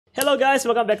Hello guys,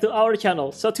 welcome back to our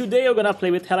channel. So today we're gonna play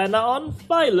with Helena on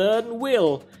Violent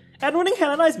Will. And running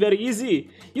Helena is very easy.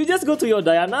 You just go to your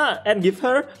Diana and give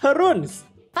her her runes.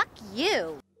 Fuck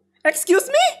you.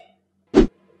 Excuse me?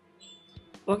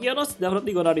 Okeanos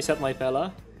definitely gonna reset my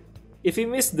fella. If he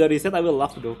missed the reset, I will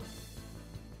laugh though.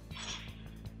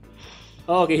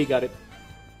 Oh, okay, he got it.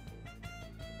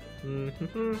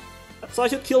 So I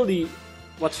should kill the...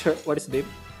 what is his name?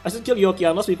 I should kill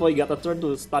Okeanos before he got a turn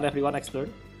to stun everyone next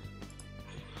turn.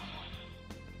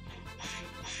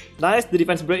 Nice, the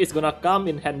defense break is gonna come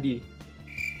in handy.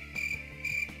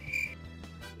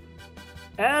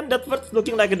 And that first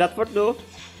looking like a dead first though.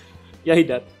 Yeah, he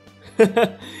dead.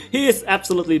 He is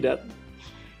absolutely dead.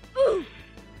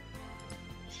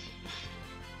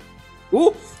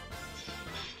 Ooh!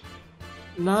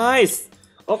 Nice!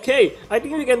 Okay, I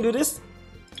think we can do this.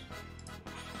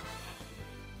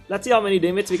 Let's see how many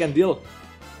damage we can deal.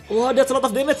 Oh, that's a lot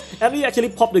of damage! And we actually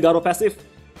pop the Garo passive.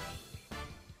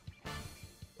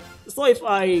 So if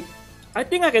I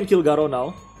think I can kill Garo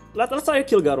now. Let's try to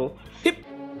kill Garo. Hip!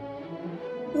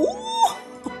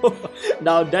 Ooh!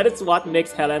 Now that is what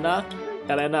makes Helena,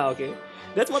 okay?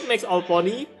 That's what makes all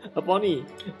pony a pony.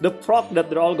 The proc that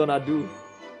they're all gonna do.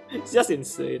 It's just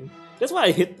insane. That's why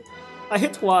I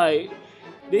hit why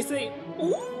they say,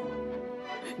 ooh!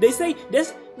 They say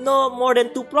there's no more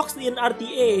than 2 procs in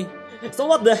RTA. So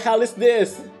what the hell is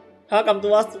this? How come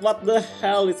to us? What the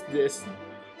hell is this?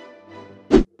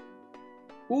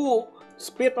 Ooh,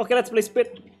 speed. Okay, let's play speed.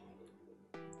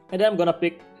 And then I'm gonna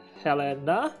pick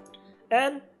Helena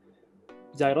and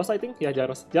Gyros, I think. Yeah,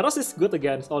 Gyros. Gyros is good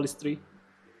against all these 3.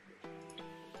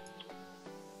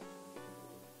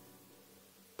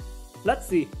 Let's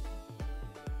see.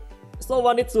 So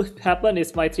what needs to happen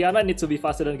is my Triana needs to be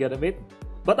faster than Ganymede.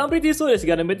 But I'm pretty sure this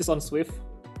Ganymede is on Swift.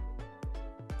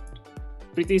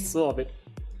 Pretty sure of it.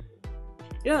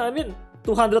 Yeah, I mean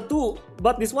 202,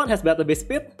 but this one has better base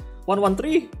speed.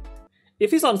 113.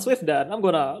 If he's on Swift, then I'm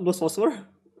gonna lose for sure.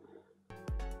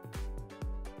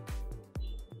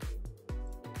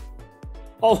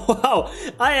 Oh wow,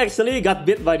 I actually got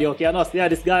beat by the Okeanos. Yeah,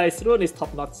 this guy's rune is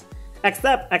top notch.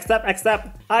 Except,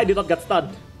 I did not get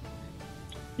stunned.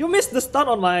 You missed the stun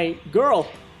on my girl.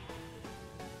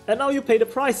 And now you pay the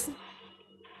price.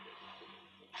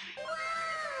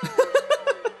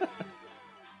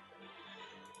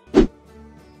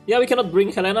 Yeah, we cannot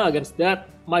bring Helena against that.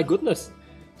 My goodness.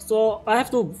 So I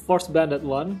have to force ban that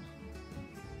one.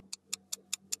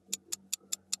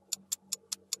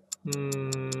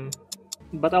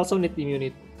 But I also need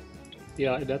immunity.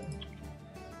 Yeah, that.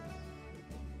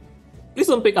 Please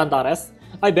don't pick Antares.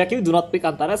 I beg you, do not pick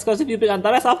Antares, because if you pick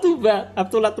Antares, I have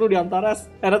to let through the Antares,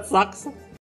 and it sucks.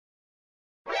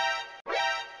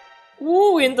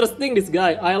 Ooh, interesting, this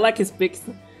guy. I like his picks.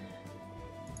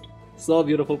 So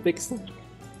beautiful picks.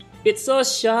 It's so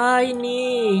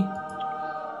shiny.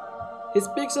 His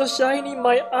picks so shiny,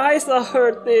 my eyes are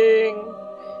hurting.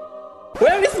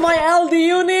 Where is my LD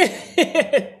unit?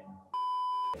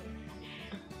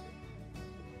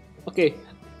 Okay.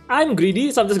 I'm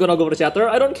greedy, so I'm just gonna go for the Shatter.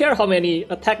 I don't care how many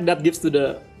attack that gives to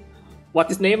the... what's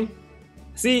his name?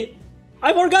 See,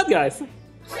 I forgot, guys.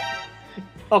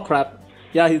 Oh crap.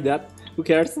 Yeah, he's dead. Who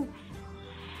cares?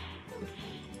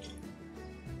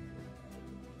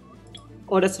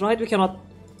 Oh, that's right. We cannot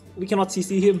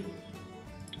CC him.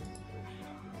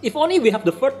 If only we have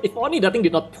the first. If only that thing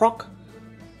did not proc.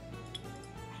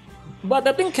 But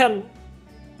that thing can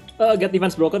get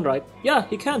defense broken, right? Yeah,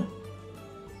 he can.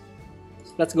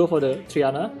 Let's go for the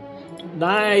Triana.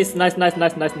 Nice.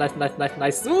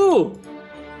 Ooh!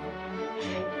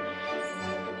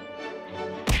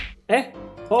 Eh?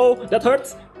 Oh, that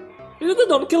hurts.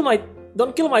 Don't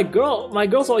kill my girl. My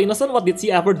girl's so innocent. What did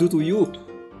she ever do to you?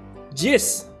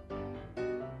 Jeez.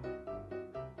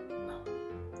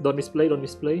 Don't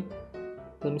misplay.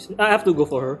 I have to go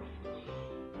for her.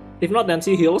 If not, then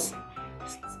she heals.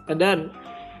 And then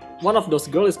one of those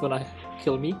girls is gonna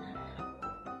kill me.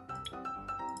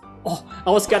 Oh, I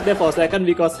was scared there for a second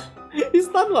because he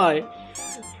stunned my...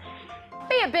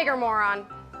 Be a bigger moron.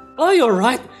 Oh, you're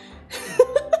right.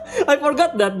 I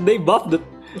forgot that they buffed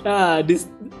this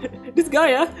guy,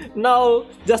 yeah? Now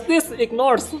Justice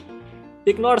ignores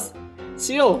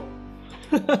shield.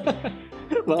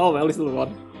 But oh well, he still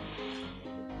won.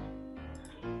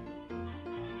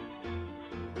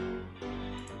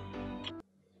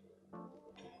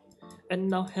 And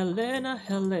now Helena.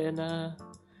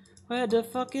 Where the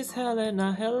fuck is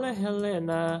Helena?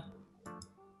 Helena.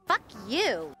 Fuck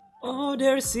you. Oh,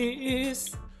 there she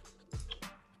is.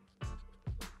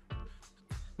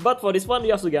 But for this one, we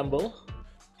have to gamble.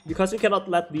 Because we cannot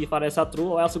let the Vanessa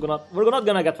through, or else we're not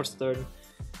gonna get first turn.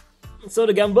 So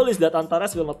the gamble is that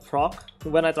Antares will not proc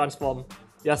when I transform.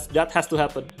 Yes, that has to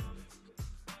happen.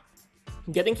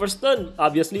 Getting first turn.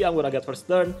 Obviously, I'm gonna get first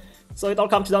turn. So it all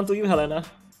comes down to you, Helena.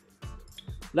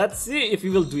 Let's see if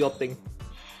you will do your thing.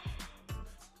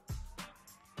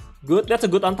 Good, that's a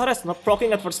good Antares, not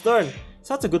proccing at first turn.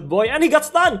 Such a good boy, and he got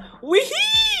stunned!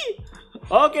 Weehee!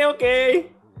 Okay,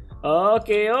 okay.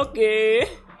 Okay.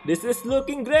 This is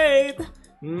looking great.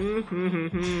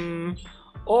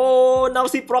 Oh, now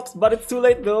she procs, but it's too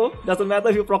late though. Doesn't matter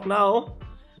if you proc now.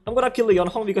 I'm gonna kill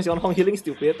Yonhong because Yonhong healing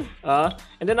stupid. And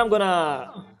then I'm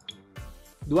gonna...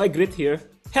 Do I grit here?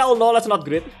 Hell no, let's not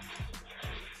grit.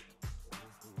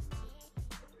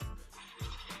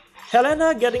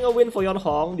 Helena getting a win for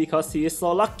Yonhong because he is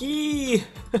so lucky.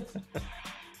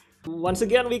 Once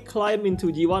again, we climb into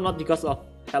G1 not because of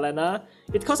Helena.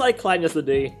 It's because I climbed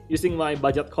yesterday using my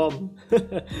budget com.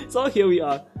 So here we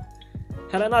are.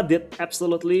 Helena did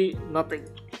absolutely nothing.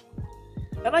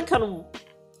 And I can...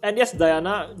 And yes,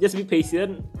 Diana, just be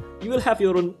patient. You will have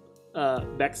your own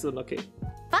back soon, okay?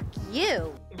 Fuck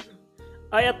you.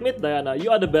 I admit, Diana, you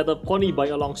are the better pony by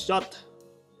a long shot.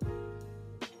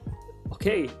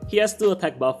 Okay, he has 2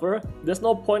 attack buffer. There's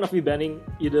no point of me banning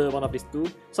either one of these 2.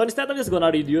 So instead I'm just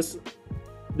gonna reduce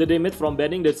the damage from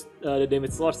banning the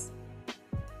damage source.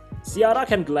 Ciara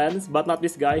can glance, but not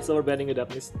this guy, so we're banning the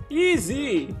Daphnis.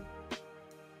 Easy!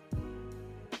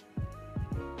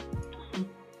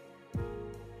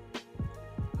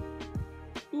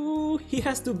 Ooh, he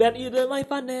has to ban either my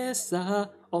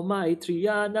Vanessa or my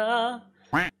Triana.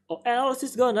 Or else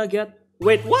he's gonna get...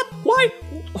 Wait, what? Why?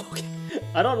 Okay.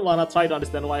 I don't wanna try to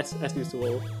understand why as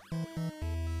usual.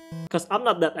 Cause I'm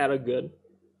not that arrogant.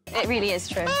 It really is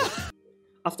true.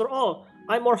 After all,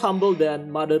 I'm more humble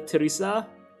than Mother Teresa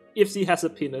if she has a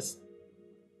penis.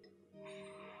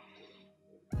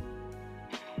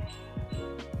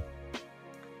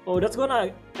 Oh, that's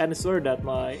gonna answer that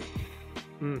my...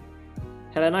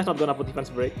 Helena is not gonna put defense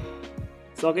break.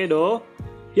 It's okay though.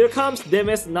 Here comes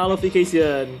damage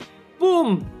nullification.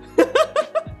 Boom!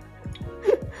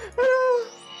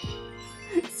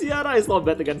 Ciara is not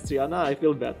bad against Triana, I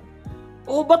feel bad.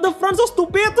 Oh, but the front so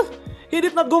stupid! He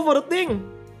did not go for the thing!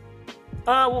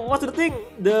 What's the thing?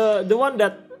 The one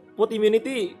that put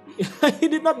immunity. He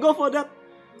did not go for that.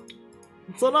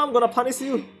 So now I'm gonna punish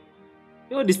you.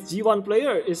 Yo, this G1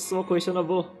 player is so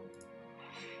questionable.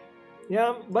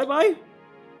 Yeah, bye-bye.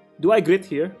 Do I grit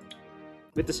here?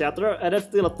 With the Shatter? And that's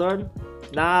still a turn?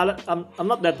 Nah, I'm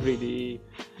not that greedy.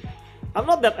 I'm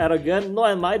not that arrogant, nor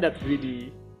am I that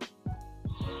greedy.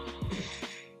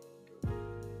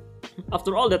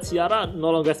 After all, that Ciara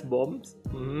no longer has bombs.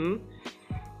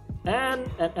 And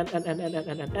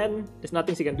there's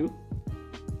nothing she can do.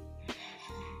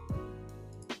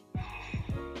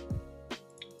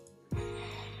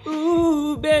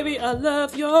 Ooh, baby, I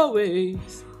love your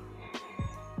ways.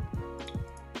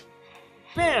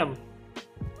 Bam!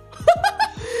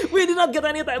 We did not get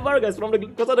any attack bar, guys, from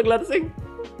because of the glancing.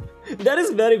 That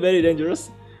is very, very dangerous.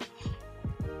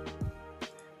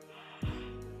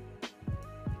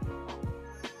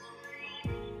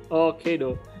 Okay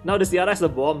though. Now the Ciara has the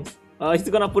bombs. He's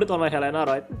gonna put it on my Helena,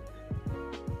 right?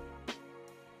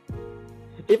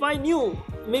 If I knew,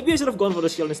 maybe I should have gone for the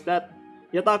shield instead.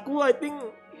 Yeah, Taku, I think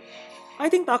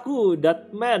Taku,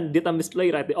 that man did a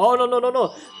misplay right there. Oh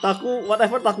no. Taku,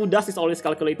 whatever Taku does is always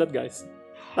calculated, guys.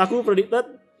 Taku predicted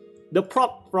the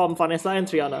proc from Vanessa and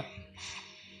Triana.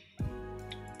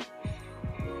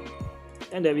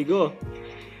 And there we go.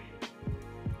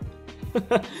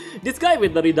 This guy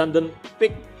with the redundant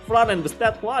pick front and the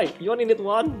stat, why? You only need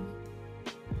one.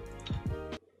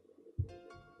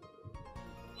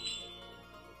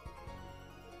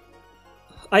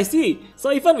 I see.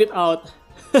 So even without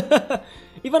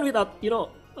you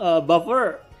know,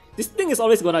 buffer, this thing is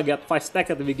always gonna get 5 stack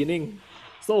at the beginning.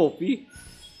 So OP.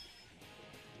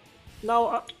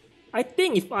 Now I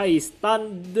think if I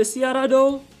stun the Ciara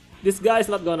though, this guy is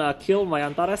not gonna kill my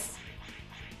Antares.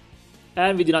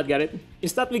 And we did not get it.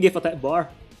 Instead we gave attack bar.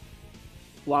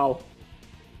 Wow.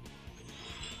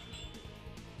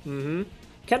 Can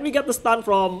we get the stun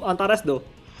from Antares though?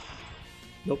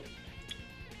 Nope.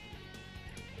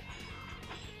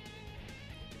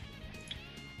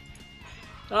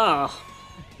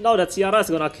 Now that Ciara is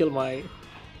gonna kill my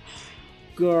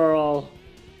girl.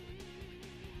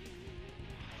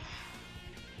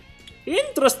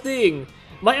 Interesting!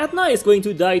 My Atna is going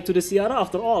to die to the Ciara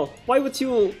after all. Why would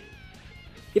you...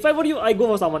 If I were you, I go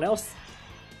for someone else.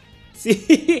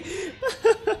 See?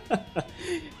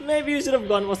 Maybe you should have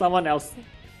gone for someone else.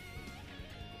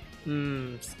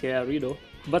 Scary though.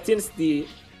 But since the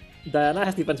Diana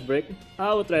has defense break,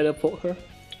 I would rather poke her.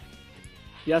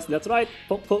 Yes, that's right.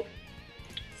 Poke, poke.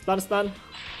 Stun, stun.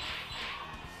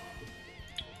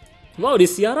 Wow,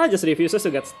 this Ciara just refuses to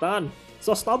get stunned.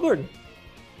 So stubborn.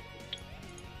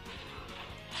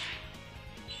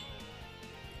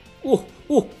 Ooh,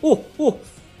 ooh, ooh, ooh.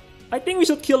 I think we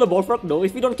should kill the Bullfrog though.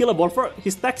 If we don't kill the Bullfrog, he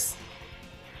stacks.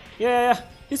 Yeah,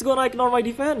 he's gonna ignore my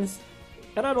defense.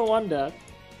 And I don't want that.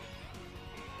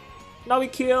 Now we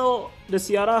kill the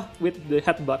Ciara with the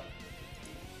headbutt.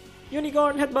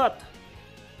 Unicorn headbutt.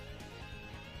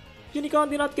 Unicorn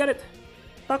did not get it.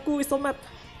 Taku is so mad.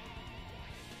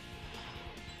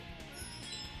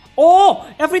 Oh!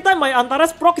 Every time my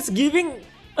Antares proc is giving...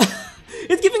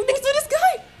 it's giving things to this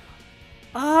guy!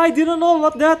 I didn't know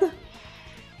about that.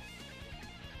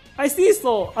 I see,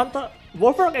 so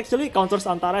Bullfrog actually counters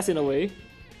Antares in a way.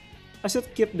 I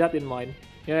should keep that in mind.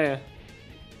 Yeah.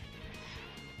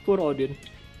 Poor Odin.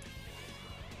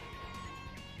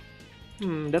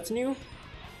 That's new.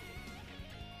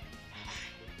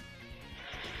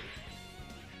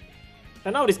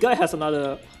 And now this guy has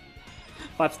another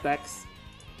 5 stacks.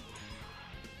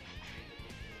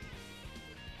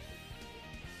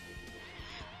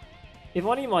 If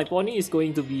only my pony is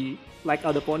going to be like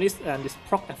other ponies and just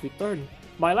proc every turn,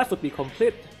 my life would be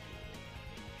complete.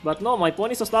 But no, my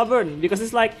pony is so stubborn because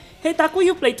it's like, hey Taku,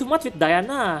 you play too much with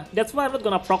Diana. That's why I'm not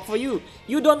gonna proc for you.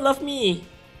 You don't love me.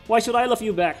 Why should I love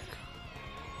you back?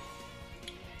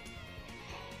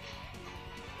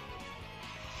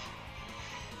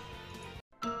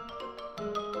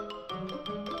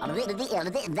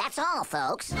 That's all,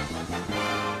 folks.